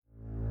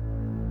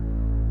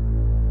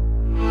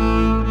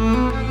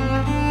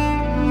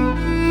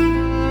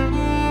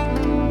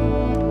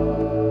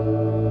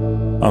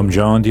I'm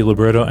John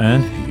DiLibretto,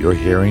 and you're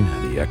hearing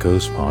the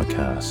Echoes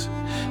podcast.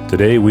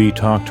 Today we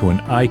talk to an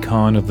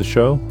icon of the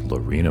show,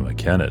 Loreena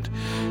McKennitt.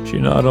 She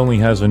not only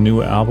has a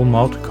new album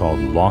out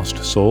called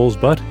Lost Souls,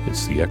 but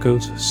it's the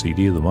Echoes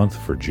CD of the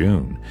month for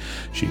June.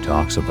 She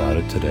talks about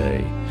it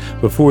today.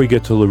 Before we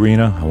get to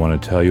Loreena, I want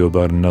to tell you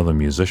about another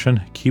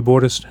musician,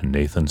 keyboardist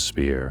Nathan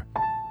Spear.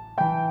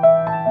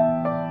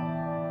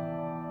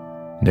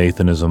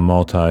 Nathan is a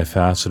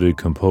multifaceted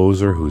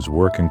composer whose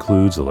work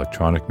includes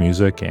electronic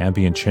music,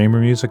 ambient chamber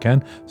music,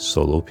 and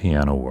solo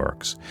piano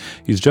works.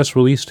 He's just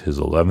released his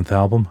 11th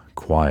album,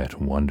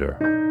 Quiet Wonder.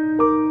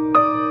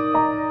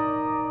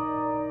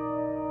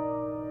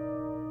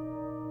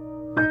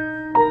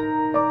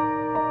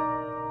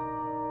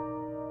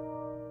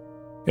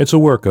 It's a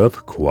work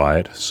of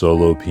quiet,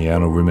 solo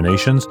piano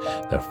ruminations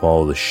that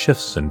follow the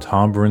shifts and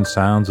timbre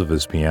sounds of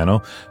his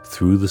piano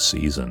through the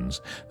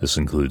seasons. This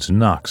includes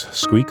knocks,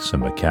 squeaks,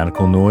 and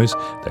mechanical noise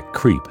that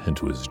creep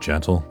into his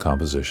gentle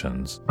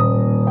compositions.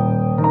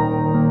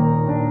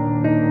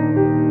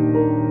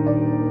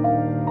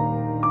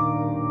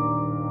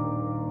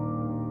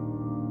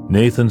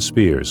 Nathan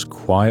Spear's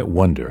Quiet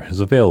Wonder is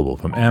available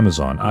from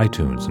Amazon,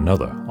 iTunes, and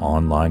other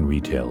online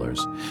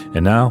retailers.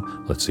 And now,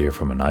 let's hear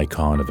from an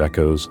icon of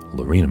Echoes,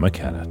 Loreena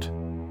McKennitt.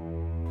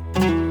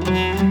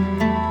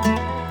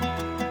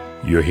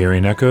 You're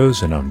hearing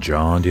Echoes, and I'm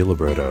John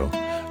DiLibretto.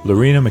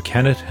 Loreena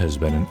McKennitt has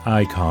been an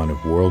icon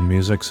of world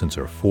music since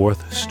her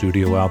fourth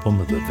studio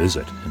album, The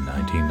Visit, in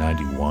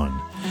 1991.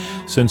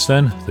 Since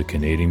then, the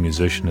Canadian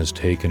musician has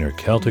taken her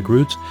Celtic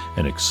roots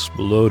and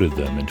exploded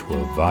them into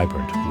a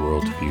vibrant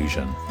world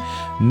fusion.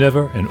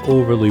 Never an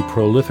overly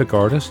prolific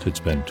artist,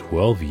 it's been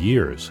 12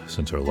 years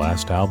since her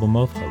last album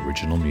of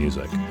original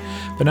music.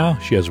 But now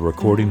she has a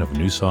recording of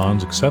new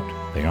songs, except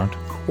they aren't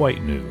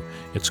quite new.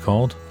 It's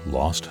called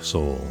Lost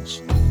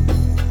Souls.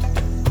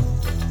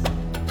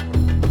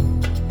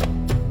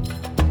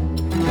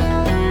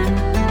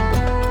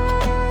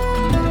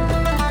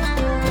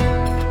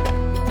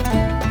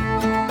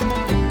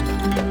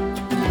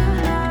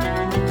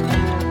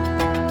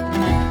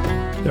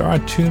 There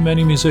aren't too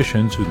many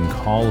musicians who can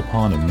call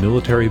upon a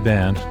military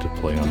band to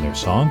play on their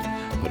song,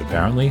 but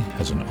apparently,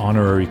 as an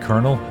honorary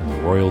colonel in the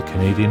Royal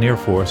Canadian Air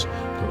Force,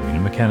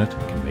 Loreena McKennitt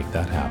can make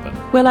that happen.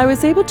 Well, I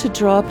was able to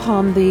draw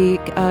upon the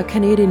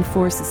Canadian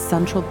Forces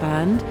Central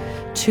Band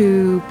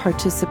to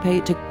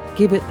participate, to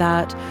give it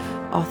that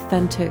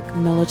authentic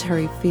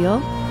military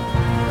feel.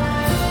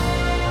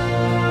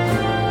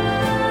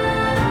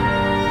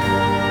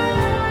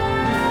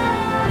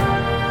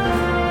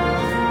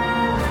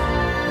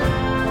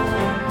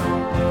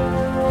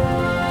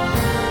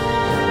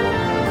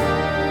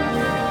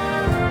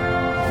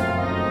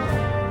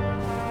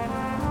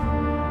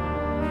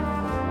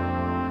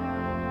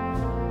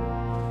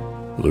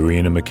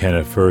 Loreena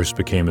McKennitt first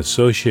became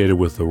associated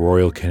with the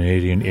Royal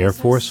Canadian Air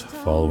Force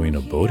following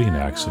a boating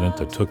accident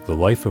that took the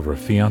life of her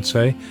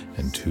fiancé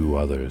and two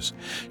others.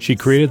 She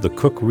created the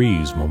Cook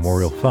Rees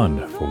Memorial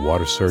Fund for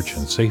water search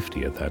and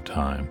safety at that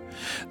time.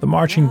 The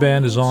marching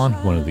band is on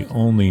one of the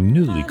only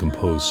newly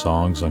composed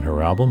songs on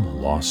her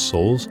album, Lost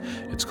Souls.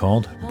 It's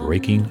called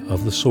Breaking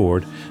of the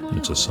Sword, and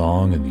it's a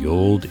song in the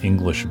Old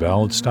English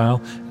ballad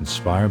style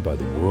inspired by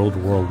the World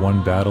War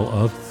I Battle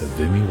of the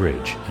Vimy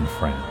Ridge in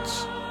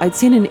France. I'd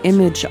seen an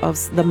image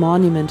of the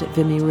monument at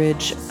Vimy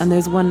Ridge, and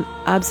there's one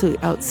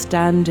absolutely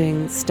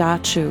outstanding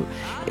statue.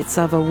 It's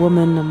of a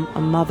woman, a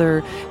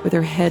mother, with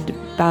her head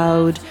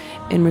bowed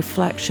in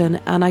reflection.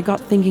 And I got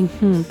thinking,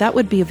 that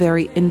would be a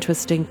very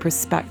interesting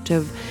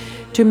perspective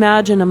to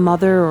imagine a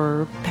mother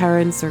or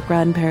parents or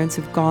grandparents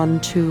who've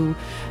gone to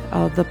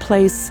the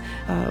place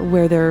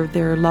where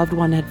their loved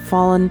one had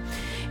fallen,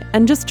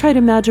 and just try to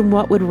imagine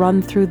what would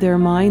run through their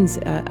minds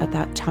at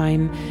that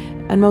time.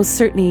 And most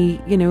certainly,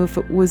 if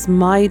it was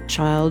my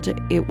child,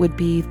 I would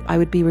be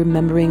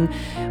remembering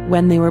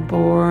when they were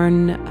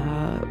born,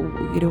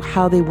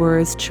 how they were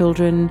as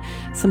children,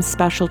 some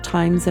special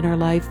times in our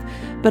life.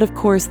 But of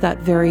course, that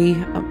very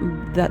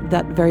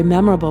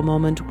memorable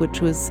moment,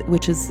 which is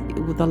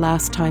the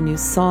last time you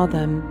saw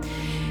them.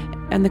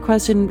 And the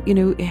question,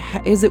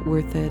 is it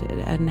worth it,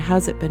 and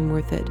has it been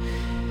worth it?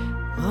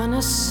 On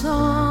a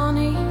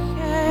sunny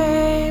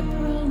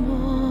April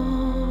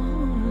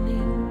morning,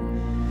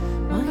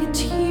 my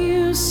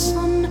dear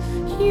son,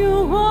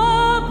 you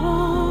were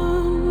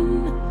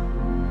born,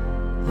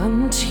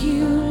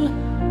 until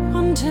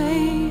one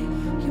day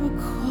you were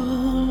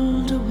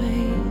called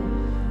away,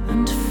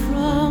 and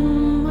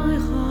from my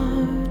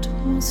heart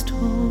was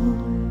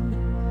torn.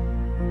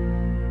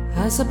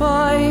 As a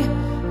boy,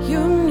 you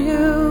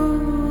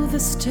knew the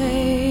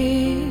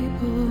stables.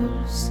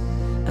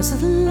 As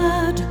a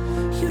lad,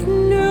 you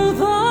knew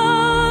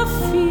the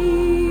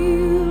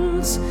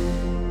fields.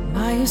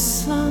 My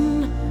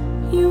son,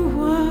 you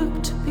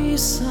worked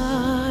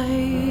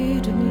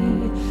beside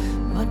me,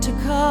 but a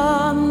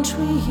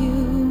country you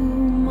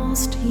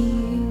must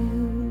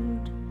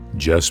yield.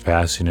 Just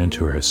passing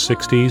into her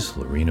 60s,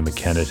 Loreena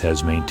McKennitt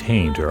has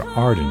maintained her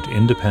ardent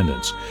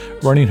independence,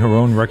 running her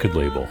own record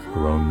label,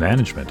 her own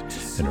management,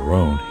 and her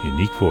own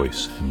unique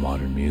voice in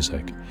modern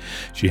music.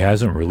 She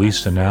hasn't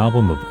released an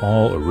album of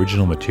all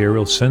original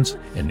material since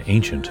An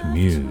Ancient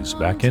Muse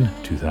back in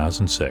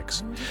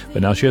 2006.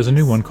 But now she has a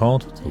new one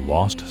called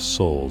Lost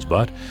Souls,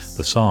 but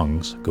the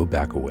songs go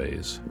back a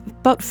ways.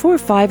 About 4 or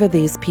 5 of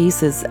these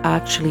pieces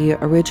actually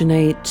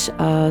originate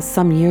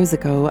some years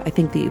ago. I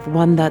think the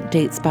one that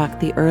dates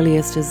back the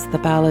earliest is the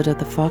Ballad of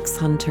the Fox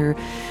Hunter,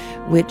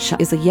 which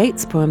is a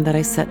Yeats poem that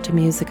I set to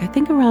music, I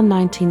think around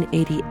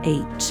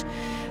 1988.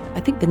 I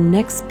think the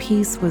next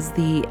piece was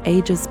the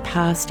Ages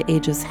Past,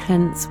 Ages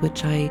Hence,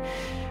 which I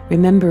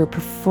remember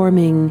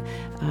performing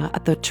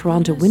at the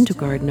Toronto Winter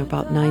Garden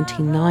about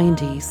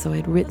 1990, so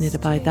I'd written it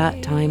by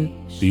that time.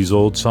 These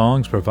old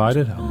songs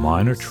provided a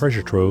minor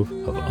treasure trove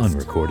of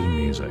unrecorded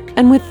music.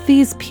 And with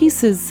these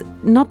pieces,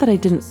 not that I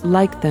didn't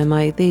like them,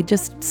 they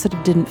just sort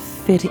of didn't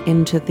fit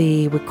into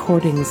the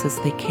recordings as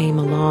they came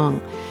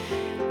along.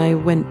 I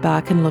went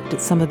back and looked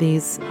at some of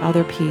these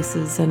other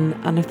pieces and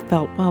I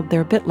felt, well,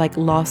 they're a bit like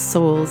Lost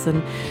Souls,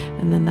 and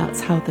then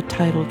that's how the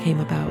title came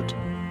about.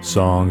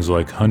 Songs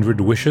like 100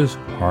 Wishes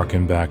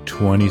harken back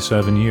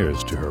 27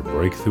 years to her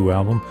breakthrough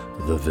album,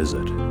 The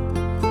Visit.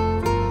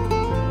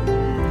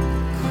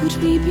 Could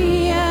we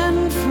be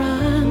in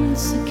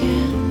France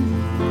again?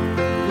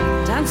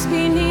 Dance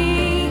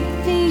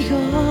beneath the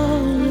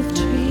olive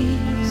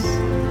trees,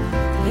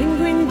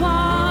 lingering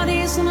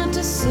bodies on a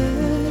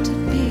deserted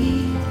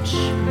beach,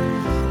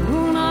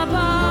 moon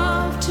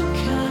above to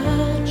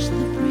catch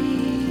the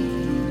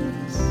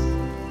breeze.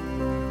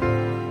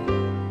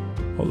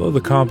 Although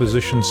the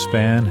compositions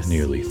span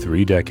nearly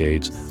 3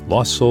 decades,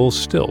 Lost Souls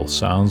still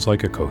sounds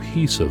like a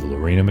cohesive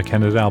Loreena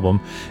McKennitt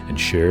album and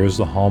shares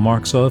the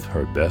hallmarks of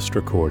her best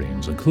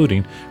recordings,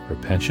 including her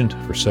penchant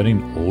for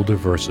setting older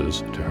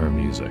verses to her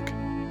music.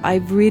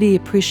 I've really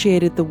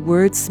appreciated the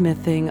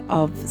wordsmithing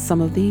of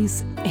some of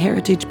these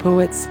heritage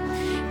poets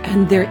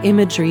and their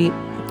imagery,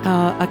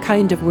 a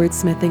kind of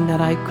wordsmithing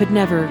that I could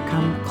never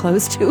come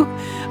close to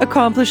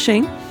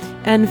accomplishing,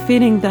 and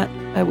feeling that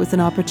it was an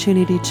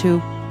opportunity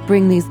to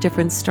bring these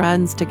different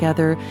strands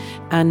together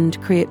and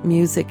create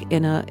music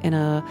in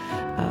a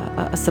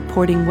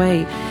supporting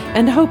way,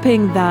 and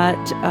hoping that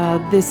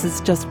this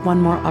is just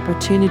one more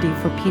opportunity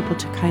for people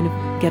to kind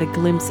of get a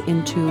glimpse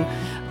into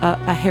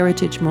a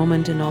heritage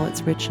moment in all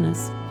its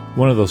richness.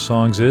 One of those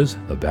songs is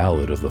The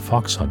Ballad of the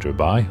Fox Hunter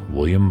by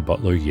William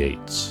Butler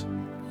Yeats.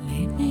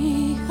 Lay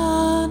me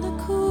on a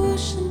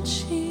cushioned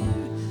chair,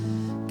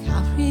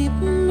 carry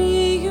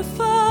me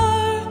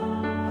afar,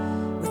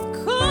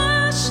 with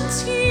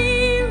cushions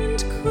here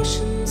and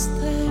cushions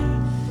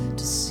there,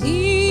 to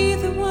see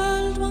the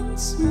world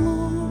once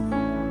more,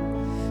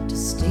 to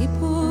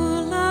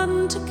Staple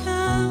and to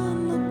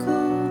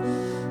Calico,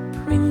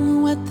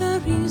 bring what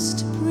there is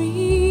to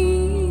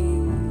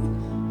bring,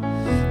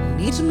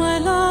 lead my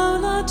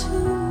Lola to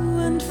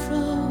and fro,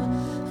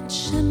 and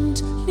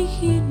gently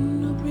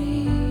in a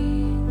ring.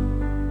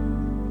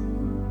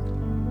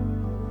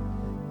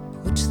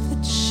 Put the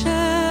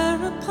chair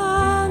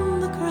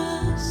upon the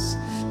grass,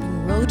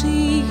 bring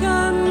Rhodey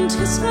and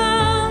his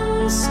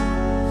lambs,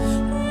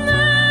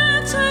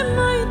 that I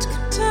might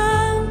come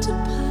down to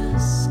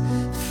pass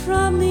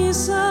from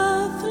these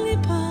earthly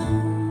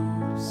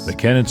bounds.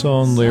 McKennitt's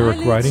own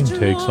lyric writing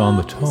takes on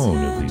the tone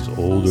of these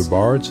older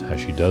bards, as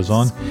she does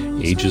on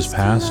Ages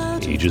Past,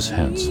 Ages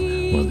Hence,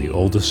 one of the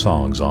oldest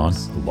songs on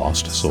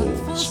Lost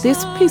Souls.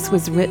 This piece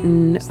was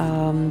written,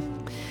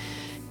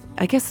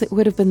 I guess it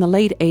would have been the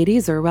late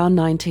 80s or around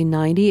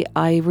 1990.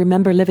 I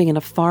remember living in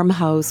a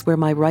farmhouse where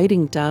my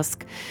writing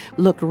desk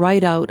looked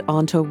right out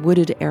onto a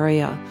wooded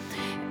area.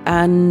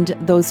 And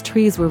those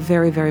trees were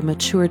very, very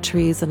mature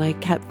trees, and I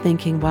kept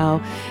thinking, wow,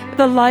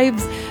 the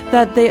lives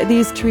that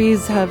these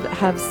trees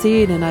have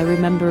seen. And I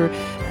remember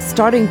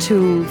starting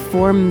to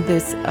form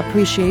this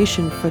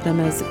appreciation for them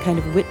as kind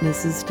of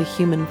witnesses to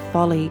human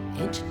folly.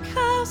 Ancient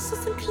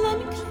castles and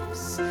climbing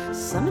cliffs,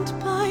 summoned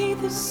by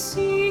the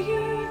sea,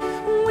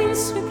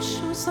 windswept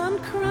shores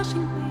and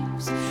crashing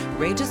waves,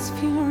 rages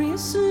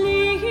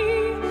furiously,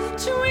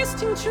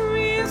 twisting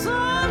trees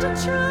and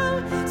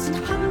trolls and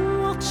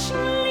heaven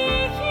watchingly.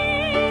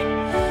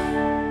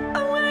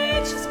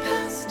 Ages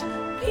past,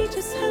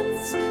 ages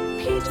hence,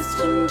 Peter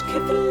stood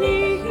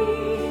carefully.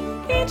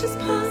 Ages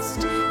past,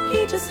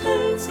 ages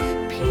hence,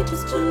 Peter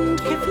stood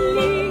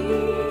carefully.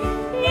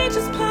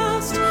 Ages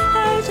past,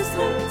 ages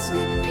hence,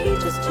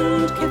 Peter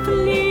stood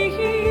carefully.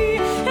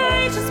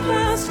 Ages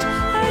past,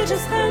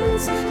 ages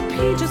hence,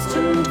 Peter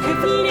stood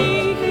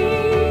carefully.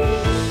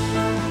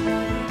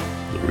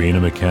 Loreena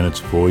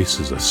McKennitt's voice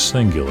is a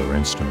singular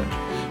instrument.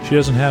 She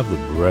doesn't have the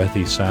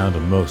breathy sound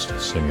of most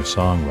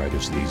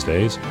singer-songwriters these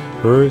days.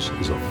 Hers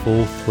is a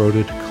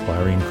full-throated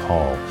clarion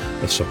call,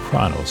 a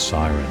soprano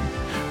siren.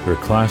 Her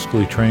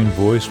classically trained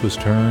voice was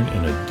turned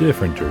in a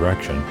different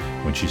direction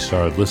when she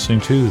started listening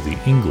to the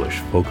English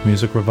folk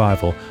music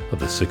revival of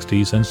the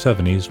 60s and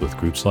 70s with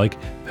groups like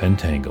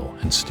Pentangle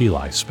and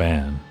Steeleye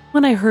Span.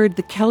 When I heard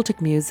the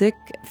Celtic music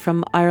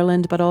from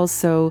Ireland, but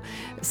also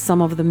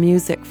some of the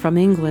music from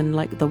England,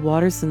 like the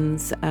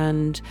Wattersons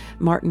and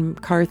Martin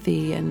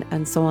McCarthy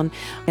and so on,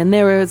 and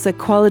there was a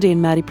quality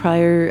in Maddie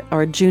Pryor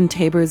or June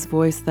Tabor's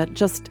voice that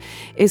just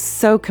is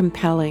so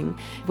compelling.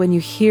 When you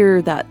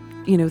hear that,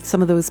 you know,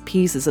 some of those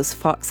pieces as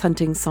fox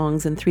hunting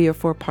songs in 3 or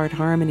 4 part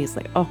harmonies,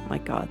 like, oh my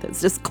God, that's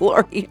just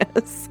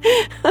glorious.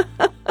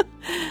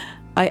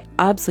 I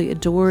absolutely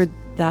adored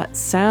that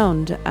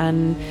sound,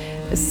 and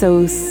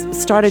so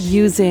started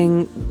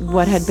using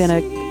what had been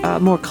a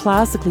more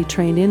classically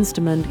trained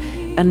instrument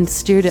and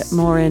steered it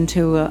more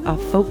into a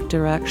folk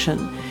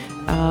direction.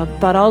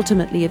 But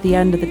ultimately, at the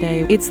end of the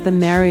day, it's the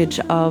marriage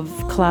of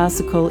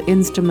classical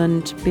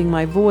instrument being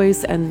my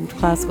voice and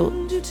classical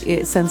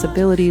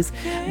sensibilities,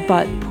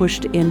 but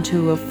pushed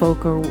into a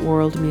folk or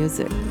world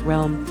music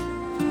realm.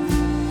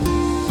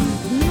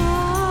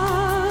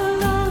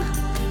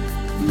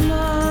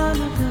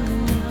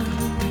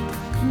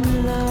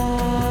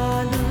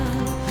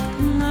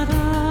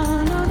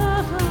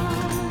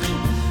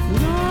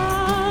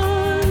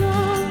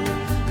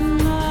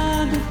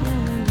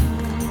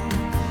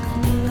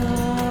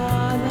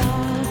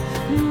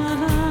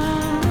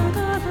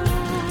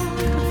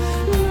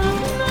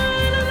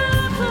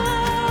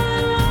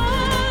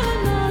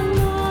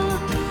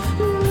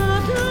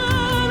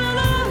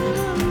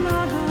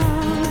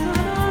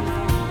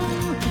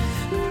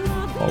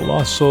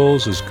 Lost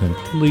Souls is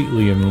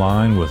completely in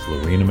line with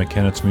Loreena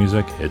McKennitt's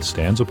music. It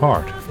stands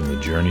apart from the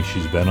journey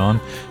she's been on,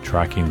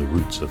 tracking the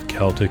roots of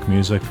Celtic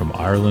music from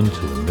Ireland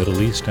to the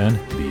Middle East and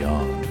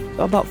beyond.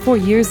 About 4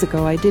 years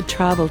ago, I did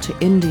travel to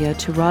India,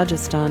 to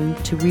Rajasthan,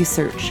 to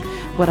research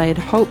what I had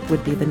hoped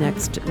would be the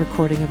next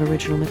recording of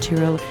original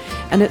material,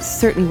 and it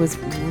certainly was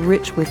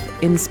rich with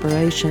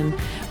inspiration.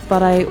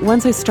 But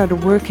once I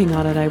started working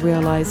on it, I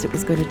realized it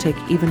was going to take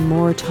even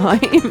more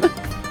time.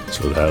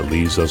 So that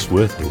leaves us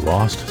with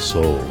Lost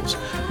Souls.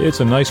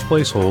 It's a nice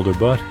placeholder,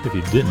 but if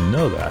you didn't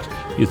know that,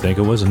 you'd think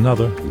it was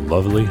another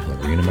lovely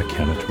Loreena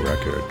McKennitt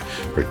record,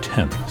 her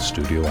 10th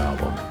studio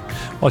album.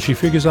 While she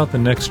figures out the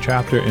next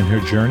chapter in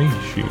her journey,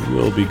 she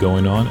will be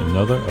going on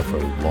another of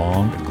her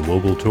long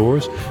global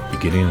tours,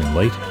 beginning in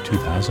late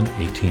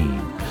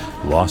 2018.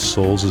 Lost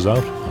Souls is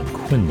out on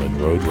Quinlan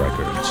Road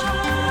Records.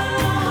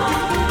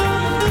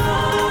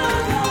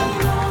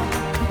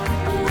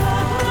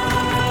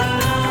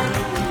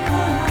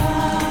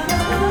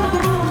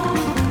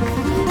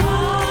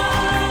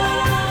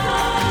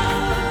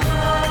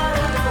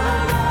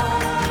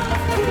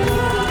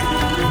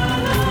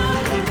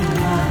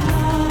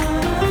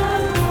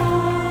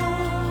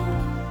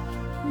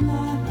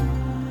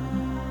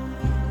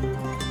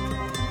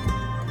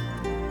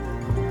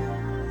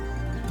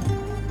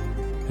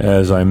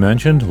 As I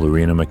mentioned,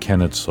 Loreena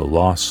McKennitt's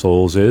Lost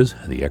Souls is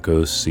the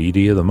Echoes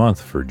CD of the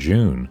month for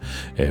June.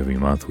 Every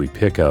month we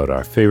pick out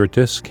our favorite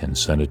disc and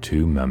send it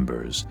to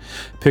members.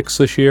 Picks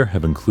this year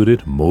have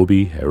included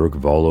Moby, Eric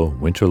Volo,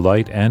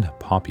 Winterlight, and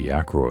Poppy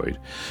Ackroyd.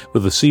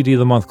 With the CD of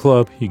the Month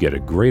Club, you get a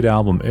great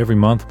album every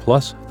month,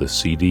 plus the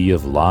CD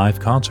of live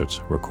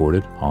concerts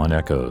recorded on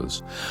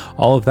Echoes.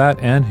 All of that,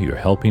 and you're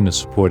helping to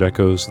support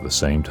Echoes at the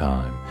same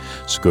time.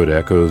 So go to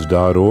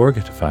echoes.org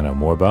to find out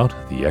more about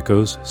the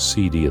Echoes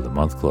CD of the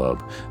Month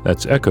Club.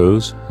 That's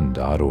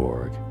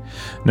echoes.org.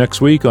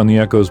 Next week on the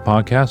Echoes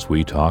podcast,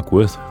 we talk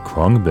with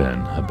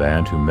Krungbin, a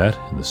band who met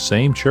in the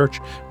same church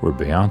where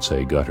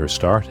Beyoncé got her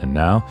start and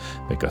now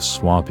make a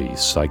swampy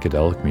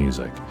psychedelic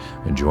music.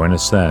 And join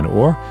us then,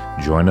 or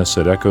join us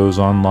at Echoes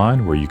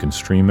Online, where you can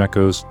stream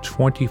Echoes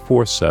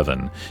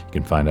 24/7. You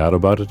can find out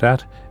about it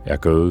at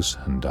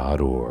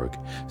echoes.org.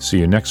 See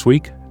you next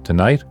week,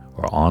 tonight,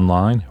 or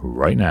online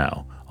right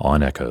now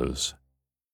on Echoes.